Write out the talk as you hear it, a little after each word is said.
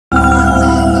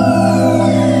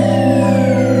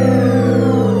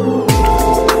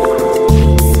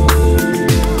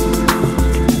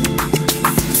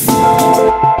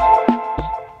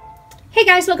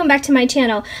back to my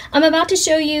channel. I'm about to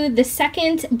show you the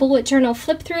second bullet journal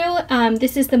flip through.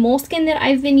 This is the moleskin that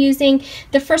I've been using.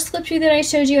 The first flip through that I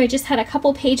showed you, I just had a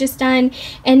couple pages done,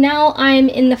 and now I'm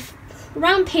in the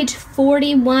around page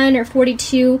 41 or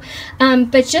 42,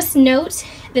 but just note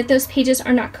that those pages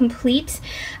are not complete,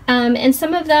 and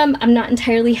some of them I'm not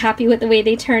entirely happy with the way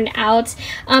they turned out,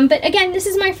 but again, this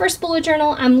is my first bullet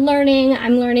journal. I'm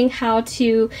learning how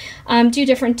to do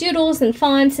different doodles and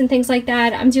fonts and things like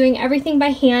that. I'm doing everything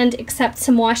by hand except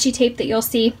some washi tape that you'll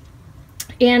see.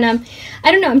 And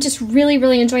I don't know, I'm just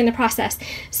really enjoying the process.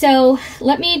 So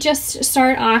let me just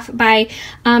start off by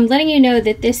letting you know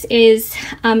that this is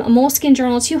a moleskin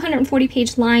journal, 240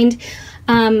 page lined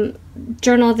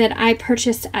journal that I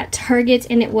purchased at Target,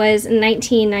 and it was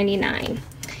 $19.99.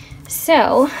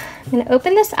 So I'm going to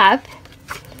open this up,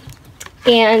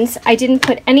 and I didn't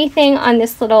put anything on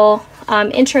this little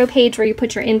intro page where you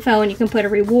put your info and you can put a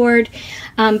reward,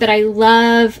 but I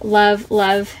love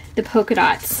the polka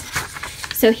dots.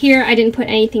 So here I didn't put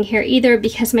anything here either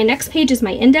because my next page is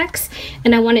my index,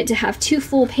 and I wanted to have two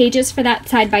full pages for that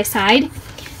side by side.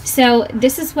 So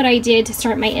this is what I did to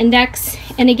start my index,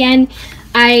 and again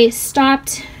I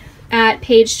stopped at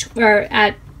pages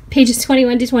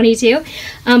 21 to 22,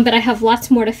 but I have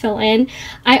lots more to fill in.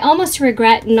 I almost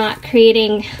regret not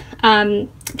creating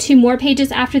two more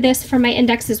pages after this for my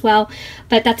index as well,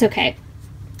 but that's okay.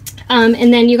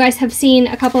 And then you guys have seen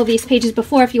a couple of these pages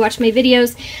before if you watch my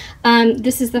videos.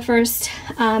 This is the first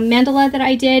mandala that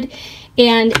I did,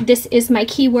 and this is my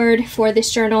keyword for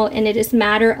this journal, and it is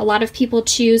matter. A lot of people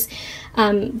choose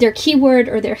their keyword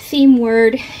or their theme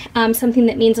word, something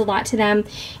that means a lot to them,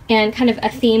 and kind of a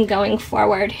theme going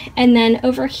forward. And then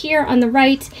over here on the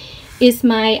right is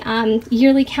my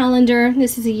yearly calendar.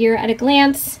 This is a year at a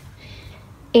glance,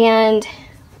 and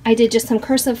I did just some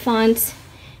cursive fonts,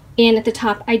 and at the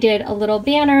top I did a little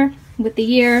banner with the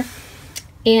year,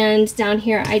 and down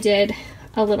here I did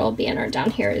a little banner down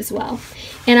here as well.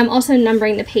 And I'm also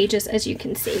numbering the pages, as you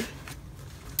can see.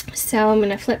 So I'm going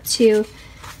to flip to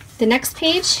the next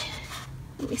page.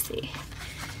 Let me see.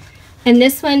 And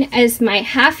this one is my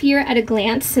half year at a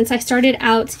glance. Since I started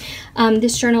out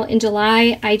this journal in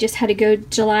July, I just had to go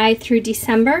July through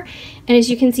December. And as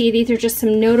you can see, these are just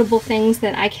some notable things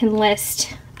that I can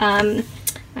list.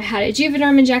 I had a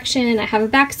Juvederm injection, I have a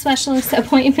back specialist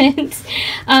appointment,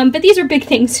 but these are big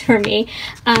things for me.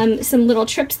 Some little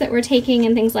trips that we're taking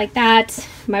and things like that,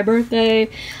 my birthday,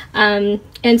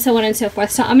 and so on and so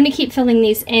forth. So I'm going to keep filling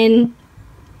these in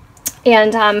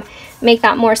and make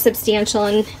that more substantial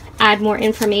and add more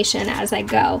information as I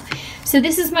go. So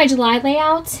this is my July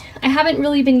layout. I haven't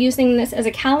really been using this as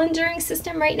a calendaring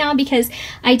system right now because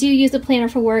I do use a planner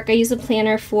for work. I use a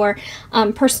planner for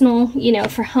personal, you know,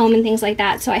 for home and things like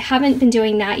that. So I haven't been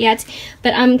doing that yet,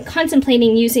 but I'm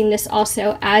contemplating using this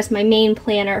also as my main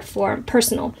planner for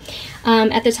personal.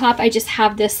 At the top, I just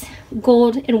have this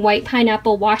gold and white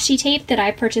pineapple washi tape that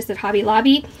I purchased at Hobby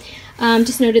Lobby.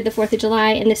 Just noted the 4th of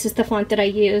July, and this is the font that I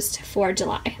used for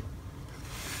July.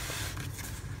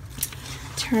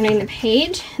 Turning the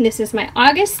page, this is my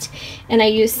August, and I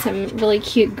used some really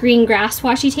cute green grass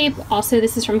washi tape. Also,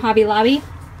 this is from Hobby Lobby,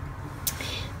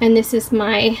 and this is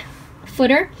my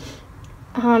footer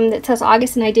that says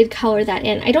August, and I did color that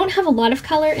in. I don't have a lot of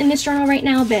color in this journal right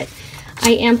now, but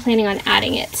I am planning on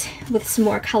adding it with some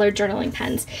more colored journaling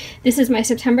pens. This is my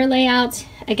September layout.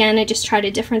 Again, I just tried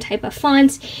a different type of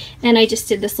font, and I just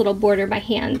did this little border by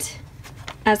hand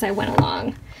as I went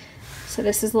along. So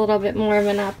this is a little bit more of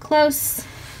an up close.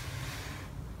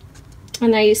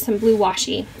 And I used some blue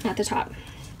washi at the top.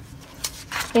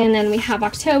 And then we have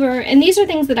October, and these are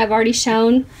things that I've already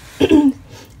shown.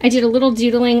 I did a little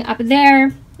doodling up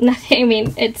there. Nothing, I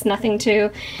mean, it's nothing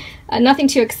too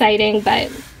exciting,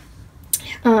 but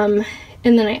and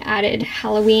then I added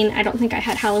Halloween. I don't think I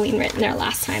had Halloween written there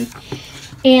last time.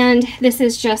 And this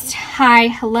is just hi,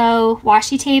 hello,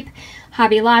 washi tape,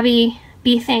 Hobby Lobby,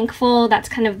 be thankful. That's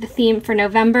kind of the theme for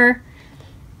November.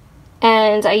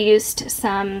 And I used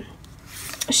some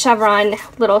chevron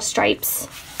little stripes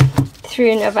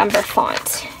through November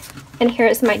font. And here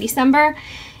is my December.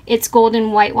 It's gold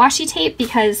and white washi tape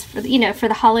because, for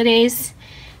the holidays.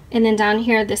 And then down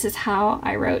here, this is how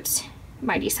I wrote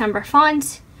my December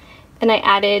font. And I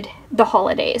added the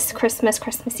holidays, Christmas,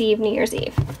 Christmas Eve, New Year's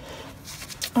Eve.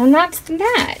 And that's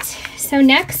that. So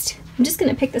next, I'm just going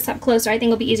to pick this up closer. I think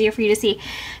it'll be easier for you to see.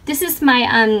 This is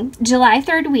my July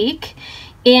 3rd week.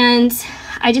 And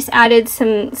I just added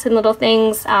some little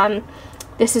things.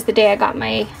 This is the day I got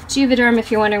my Juvederm,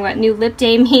 if you're wondering what New Lip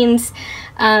Day means.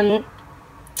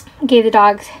 Gave the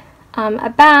dog a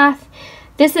bath.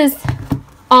 This is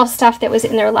all stuff that was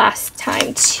in there last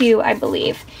time too, I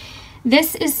believe.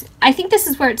 I think this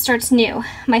is where it starts new.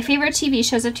 My favorite TV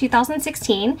shows of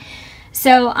 2016.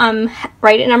 So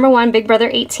right at number 1, Big Brother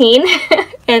 18,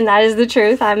 and that is the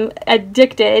truth. I'm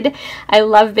addicted. I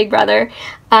love Big Brother.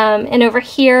 And over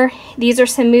here, these are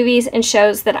some movies and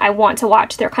shows that I want to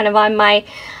watch. They're kind of on my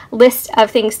list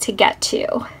of things to get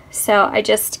to. So I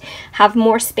just have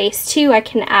more space too. I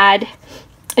can add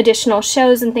additional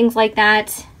shows and things like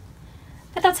that.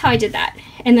 But that's how I did that.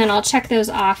 And then I'll check those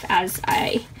off as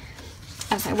I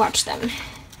watch them.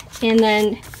 And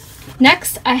then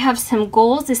next, I have some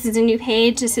goals. This is a new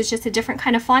page. This is just a different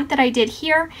kind of font that I did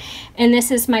here. And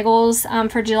this is my goals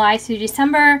for July through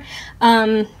December.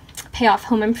 Pay off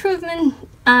home improvement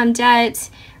debt,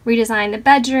 redesign the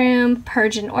bedroom,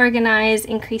 purge and organize,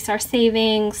 increase our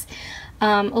savings,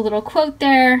 a little quote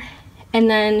there. And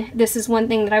then this is one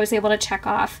thing that I was able to check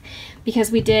off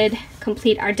because we did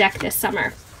complete our deck this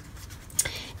summer.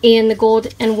 And the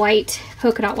gold and white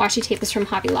polka dot washi tape is from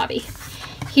Hobby Lobby.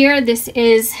 Here, this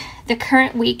is the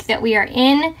current week that we are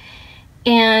in,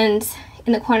 and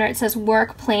in the corner it says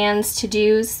work, plans,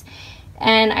 to-dos,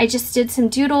 and I just did some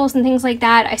doodles and things like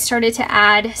that. I started to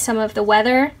add some of the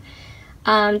weather.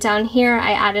 Down here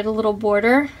I added a little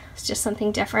border. It's just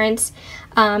something different.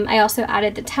 I also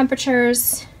added the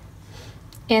temperatures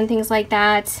and things like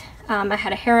that. I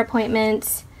had a hair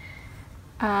appointment,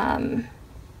 and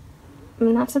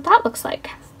that's what that looks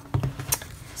like.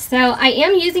 So I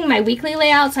am using my weekly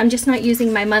layouts. I'm just not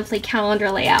using my monthly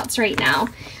calendar layouts right now,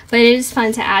 but it is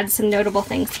fun to add some notable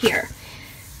things here.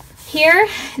 Here,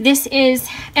 this is,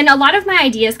 and a lot of my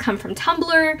ideas come from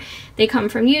Tumblr, they come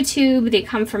from YouTube, they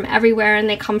come from everywhere, and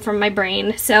they come from my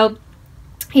brain. So,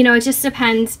 you know, it just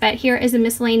depends, but here is a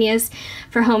miscellaneous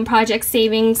for home project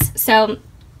savings. So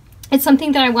it's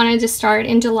something that I wanted to start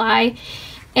in July,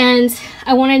 and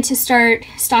I wanted to start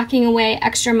stocking away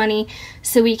extra money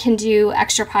so we can do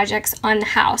extra projects on the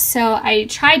house. So I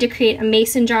tried to create a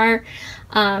mason jar,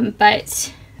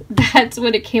 but that's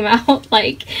what it came out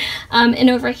like. And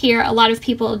over here, a lot of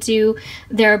people do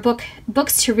their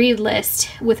books to read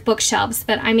list with bookshelves,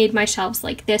 but I made my shelves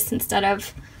like this instead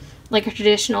of like a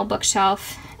traditional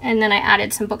bookshelf. And then I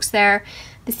added some books there.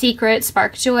 The Secret,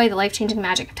 Spark Joy, The Life-Changing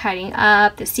Magic of Tidying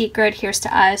Up, The Secret, Here's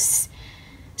to Us.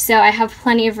 So I have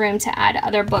plenty of room to add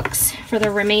other books for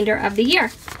the remainder of the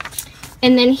year.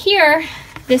 And then here,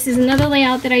 this is another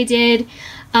layout that I did.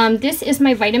 This is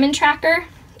my vitamin tracker,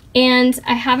 and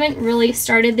I haven't really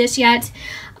started this yet,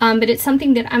 but it's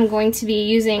something that I'm going to be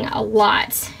using a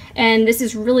lot. And this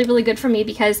is really, really good for me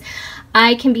because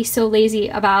I can be so lazy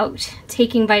about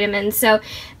taking vitamins. So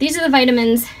these are the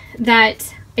vitamins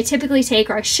that I typically take,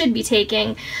 or I should be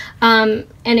taking, and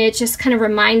it just kind of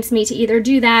reminds me to either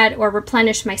do that or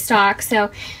replenish my stock. So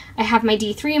I have my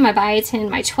D3, my biotin,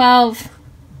 my 12,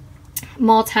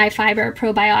 multi-fiber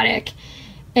probiotic,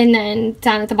 and then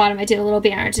down at the bottom I did a little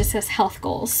banner. It just says health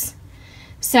goals.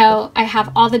 So I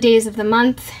have all the days of the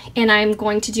month, and I'm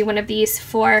going to do one of these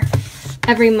for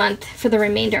every month for the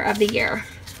remainder of the year.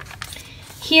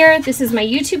 Here, this is my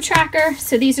YouTube tracker.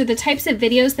 So these are the types of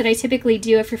videos that I typically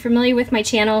do. If you're familiar with my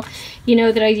channel, you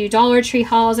know that I do Dollar Tree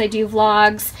hauls, I do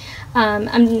vlogs.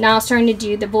 I'm now starting to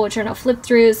do the bullet journal flip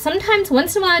throughs. Sometimes,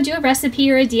 once in a while, I do a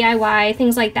recipe or a DIY,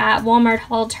 things like that, Walmart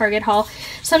haul, Target haul.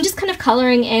 So I'm just kind of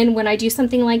coloring in when I do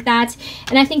something like that.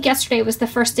 And I think yesterday was the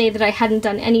first day that I hadn't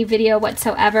done any video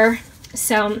whatsoever.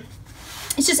 So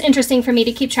it's just interesting for me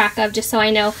to keep track of, just so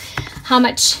I know how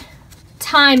much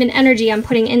time and energy I'm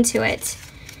putting into it.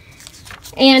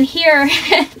 And here,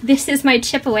 this is my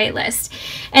chip away list.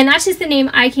 And that's just the name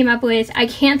I came up with. I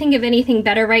can't think of anything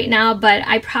better right now, but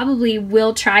I probably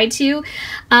will try to.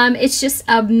 It's just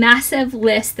a massive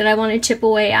list that I want to chip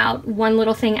away out one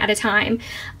little thing at a time.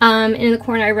 In the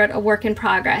corner, I wrote a work in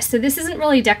progress. So this isn't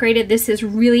really decorated. This is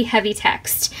really heavy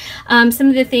text. Some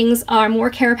of the things are more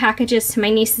care packages to my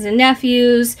nieces and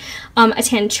nephews,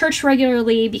 attend church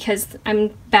regularly because I'm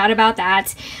bad about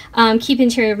that, keep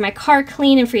interior of my car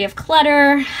clean and free of clutter,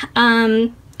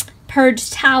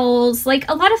 purge towels, like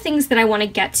a lot of things that I want to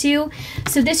get to.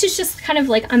 So this is just kind of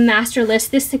like a master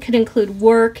list. This could include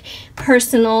work,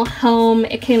 personal, home,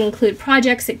 it can include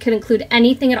projects, it could include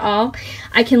anything at all.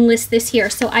 I can list this here.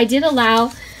 So I did allow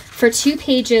for 2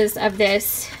 pages of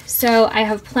this, so I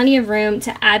have plenty of room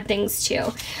to add things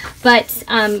to. But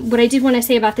what I did want to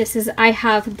say about this is I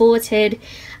have bulleted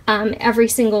every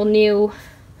single new,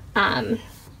 I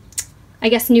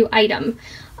guess, new item,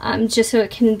 just so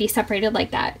it can be separated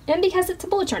like that. And because it's a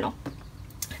bullet journal.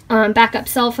 Backup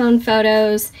cell phone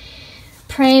photos,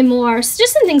 pray more, so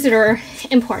just some things that are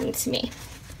important to me.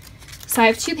 So I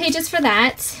have 2 pages for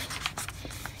that.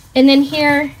 And then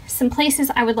here, some places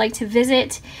I would like to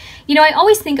visit. you know, I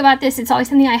always think about this. It's always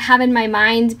something I have in my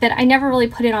mind, but I never really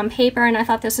put it on paper, and I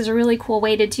thought this is a really cool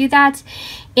way to do that.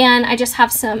 And I just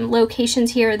have some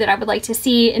locations here that I would like to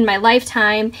see in my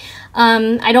lifetime.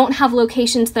 I don't have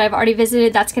locations that I've already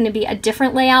visited. That's going to be a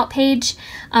different layout page,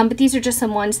 but these are just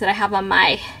some ones that I have on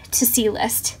my to see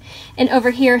list. And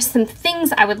over here, some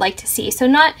things I would like to see. So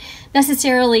not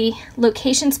necessarily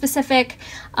location specific,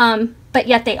 but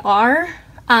yet they are.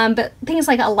 But things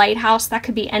like a lighthouse, that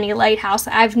could be any lighthouse.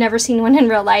 I've never seen one in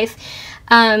real life.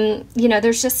 You know,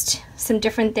 there's just some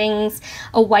different things.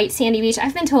 A white sandy beach.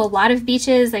 I've been to a lot of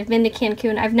beaches. I've been to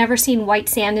Cancun. I've never seen white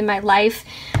sand in my life.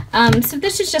 So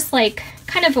this is just like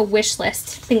kind of a wish list,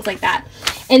 things like that.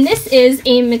 And this is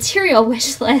a material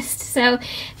wish list. So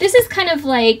this is kind of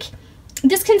like,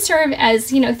 this can serve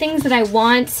as, you know, things that I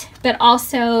want, but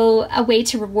also a way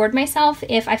to reward myself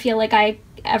if I feel like I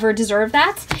ever deserve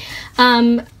that.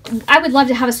 I would love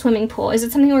to have a swimming pool. Is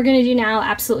it something we're going to do now?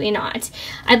 Absolutely not.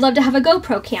 I'd love to have a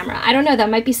GoPro camera. I don't know. That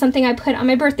might be something I put on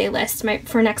my birthday list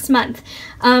for next month.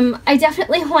 I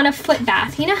definitely want a foot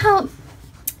bath. You know how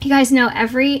you guys know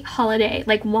every holiday,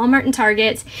 like Walmart and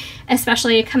Target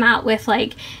especially, come out with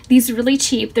like these really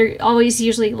cheap, they're always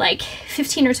usually like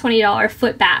 $15 or $20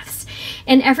 foot baths.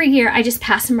 And every year I just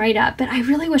pass them right up. But I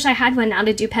really wish I had one now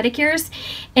to do pedicures.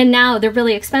 And now they're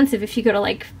really expensive if you go to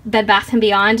like Bed Bath &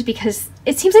 Beyond, because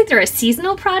it seems like they're a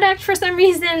seasonal product for some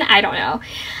reason. I don't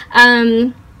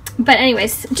know. But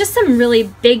anyways, just some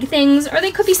really big things, or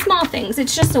they could be small things.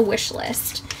 It's just a wish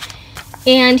list.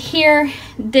 And here,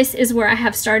 this is where I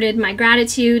have started my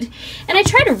gratitude. And I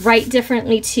try to write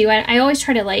differently too. I always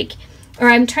try to like, or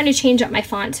I'm trying to change up my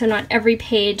font so not every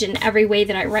page and every way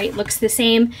that I write looks the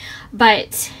same.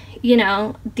 But, you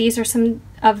know, these are some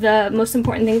of the most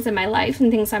important things in my life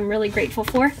and things I'm really grateful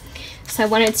for. So I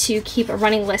wanted to keep a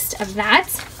running list of that.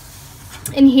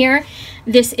 And here,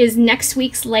 this is next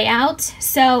week's layout.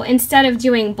 So instead of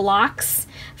doing blocks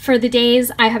for the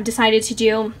days, I have decided to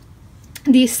do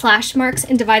these slash marks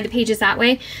and divide the pages that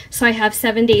way. So I have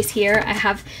 7 days here. I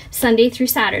have Sunday through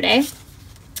Saturday,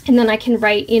 and then I can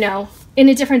write, you know, in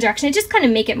a different direction. It just kind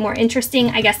of make it more interesting,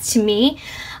 I guess, to me.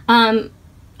 I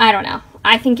don't know.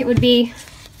 I think it would be,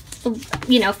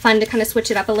 you know, fun to kind of switch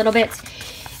it up a little bit.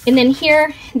 And then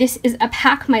here, this is a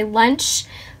pack my lunch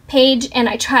page, and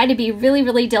I try to be really,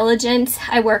 really diligent.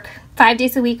 I work 5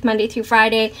 days a week, Monday through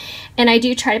Friday, and I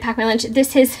do try to pack my lunch.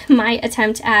 This is my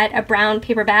attempt at a brown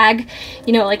paper bag,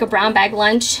 you know, like a brown bag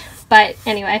lunch. But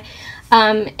anyway,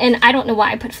 and I don't know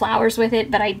why I put flowers with it,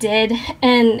 but I did,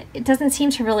 and it doesn't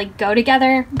seem to really go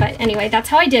together. But anyway, that's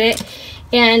how I did it.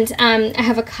 And I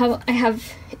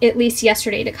have at least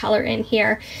yesterday to color in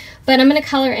here, but I'm going to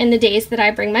color in the days that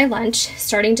I bring my lunch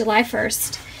starting July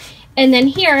 1st. And then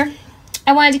here,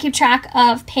 I wanted to keep track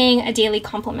of paying a daily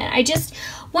compliment. I just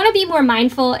want to be more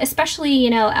mindful, especially, you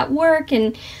know, at work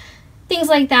and things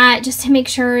like that, just to make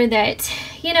sure that,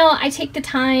 you know, I take the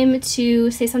time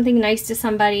to say something nice to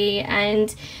somebody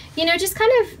and, you know, just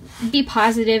kind of be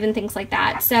positive and things like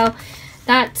that. So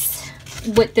that's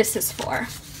what this is for.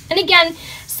 And again,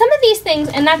 some of these things,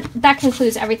 and that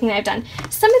concludes everything that I've done.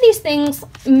 Some of these things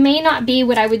may not be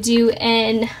what I would do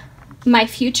in my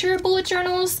future bullet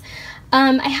journals.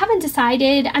 I haven't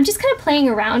decided. I'm just kind of playing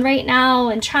around right now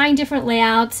and trying different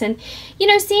layouts and, you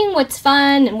know, seeing what's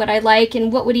fun and what I like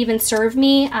and what would even serve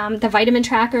me. The vitamin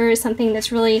tracker is something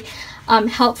that's really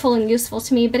helpful and useful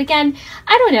to me. But again,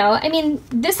 I don't know. I mean,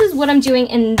 this is what I'm doing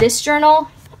in this journal.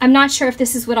 I'm not sure if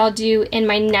this is what I'll do in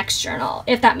my next journal,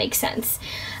 if that makes sense.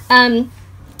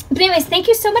 But anyways, thank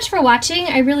you so much for watching.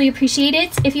 I really appreciate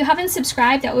it. If you haven't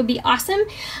subscribed, that would be awesome.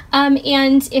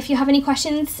 And if you have any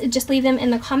questions, just leave them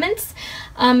in the comments.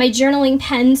 My journaling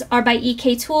pens are by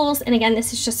EK Tools. And again,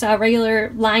 this is just a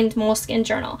regular lined moleskin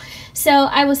journal. So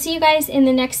I will see you guys in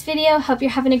the next video. Hope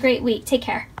you're having a great week. Take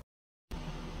care.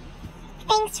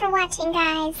 Thanks for watching,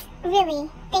 guys. Really,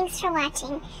 thanks for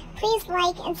watching. Please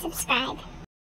like and subscribe.